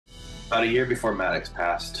About a year before Maddox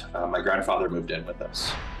passed, my grandfather moved in with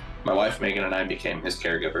us. My wife, Megan, and I became his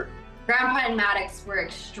caregiver. Grandpa and Maddox were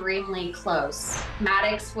extremely close.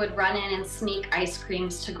 Maddox would run in and sneak ice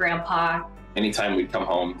creams to Grandpa. Anytime we'd come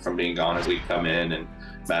home from being gone, as we'd come in, and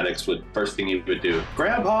Maddox would, first thing he would do,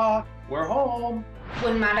 "Grandpa, we're home."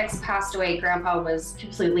 When Maddox passed away, Grandpa was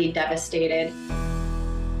completely devastated.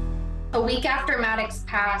 A week after Maddox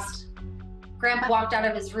passed, Grandpa walked out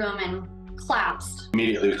of his room and collapsed.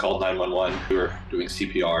 Immediately we called 911. We were doing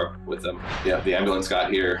CPR with him. Yeah, the ambulance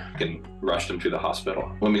got here and rushed him to the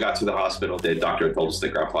hospital. When we got to the hospital, the doctor had told us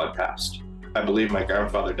that Grandpa had passed. I believe my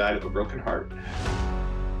grandfather died of a broken heart.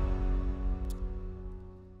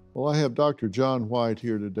 Well, I have Dr. John Whyte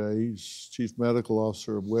here today. He's Chief Medical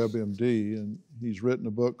Officer of WebMD, and he's written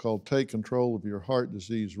a book called Take Control of Your Heart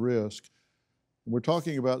Disease Risk. And we're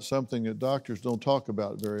talking about something that doctors don't talk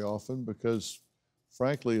about very often because,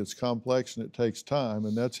 frankly, it's complex and it takes time,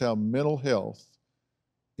 and that's how mental health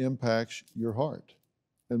impacts your heart.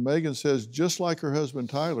 And Megan says, just like her husband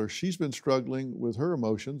Tyler, she's been struggling with her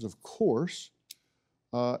emotions, of course,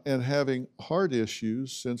 and having heart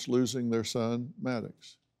issues since losing their son,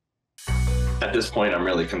 Maddox. At this point, I'm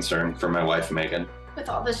really concerned for my wife, Megan. With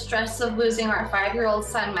all the stress of losing our 5-year-old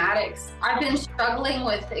son, Maddox, I've been struggling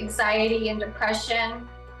with anxiety and depression,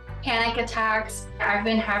 panic attacks. I've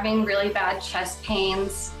been having really bad chest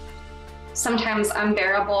pains, sometimes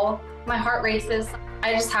unbearable. My heart races.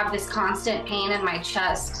 I just have this constant pain in my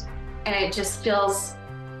chest, and it just feels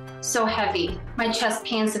so heavy. My chest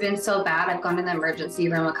pains have been so bad, I've gone to the emergency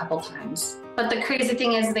room a couple times. But the crazy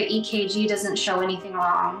thing is the EKG doesn't show anything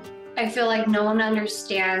wrong. I feel like no one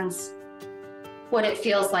understands what it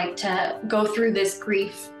feels like to go through this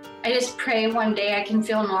grief. I just pray one day I can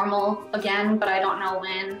feel normal again, but I don't know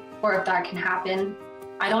when or if that can happen.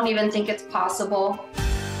 I don't even think it's possible.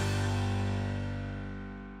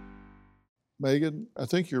 Megan, I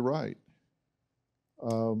think you're right.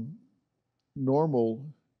 Normal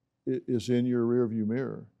is in your rearview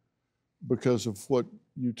mirror because of what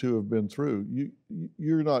you two have been through.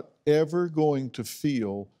 You're not ever going to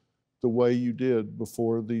feel the way you did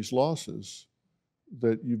before these losses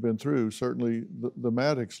that you've been through, certainly the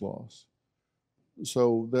Maddox loss.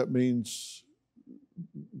 So that means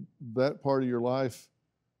that part of your life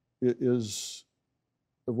is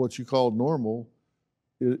of what you call normal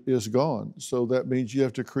is gone. So that means you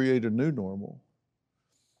have to create a new normal.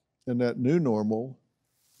 And that new normal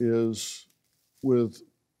is with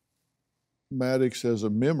Maddox as a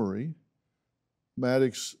memory,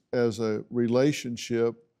 Maddox as a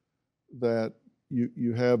relationship that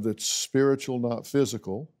you have that's spiritual, not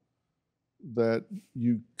physical, that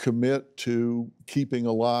you commit to keeping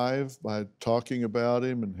alive by talking about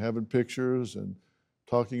him and having pictures and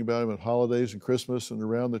talking about him at holidays and Christmas and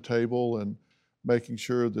around the table and making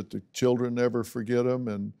sure that the children never forget him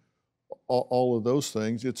and all of those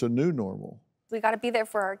things. It's a new normal. We got to be there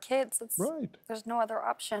for our kids. Right. There's no other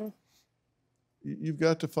option. You've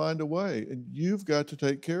got to find a way, and you've got to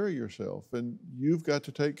take care of yourself, and you've got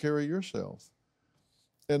to take care of yourself.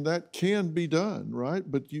 And that can be done, right?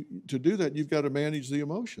 But to do that, you've got to manage the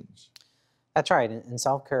emotions. That's right, and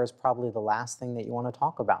self-care is probably the last thing that you want to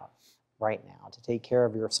talk about right now, to take care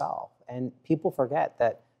of yourself. And people forget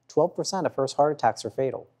that 12% of first heart attacks are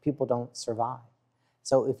fatal. People don't survive.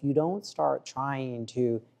 So if you don't start trying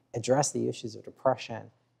to address the issues of depression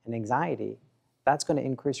and anxiety, that's going to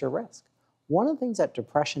increase your risk. One of the things that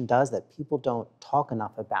depression does that people don't talk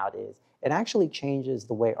enough about is it actually changes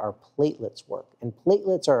the way our platelets work. And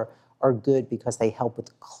platelets are good because they help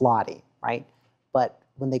with clotting, right? But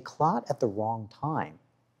when they clot at the wrong time,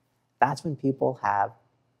 that's when people have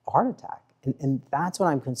a heart attack. And that's what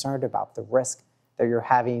I'm concerned about, the risk that you're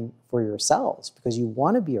having for yourselves, because you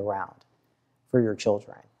want to be around for your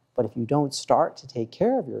children. But if you don't start to take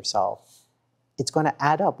care of yourself, it's going to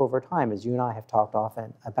add up over time, as you and I have talked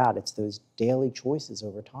often about. It's those daily choices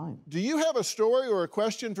over time. Do you have a story or a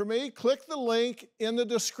question for me? Click the link in the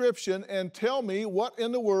description and tell me what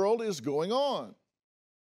in the world is going on.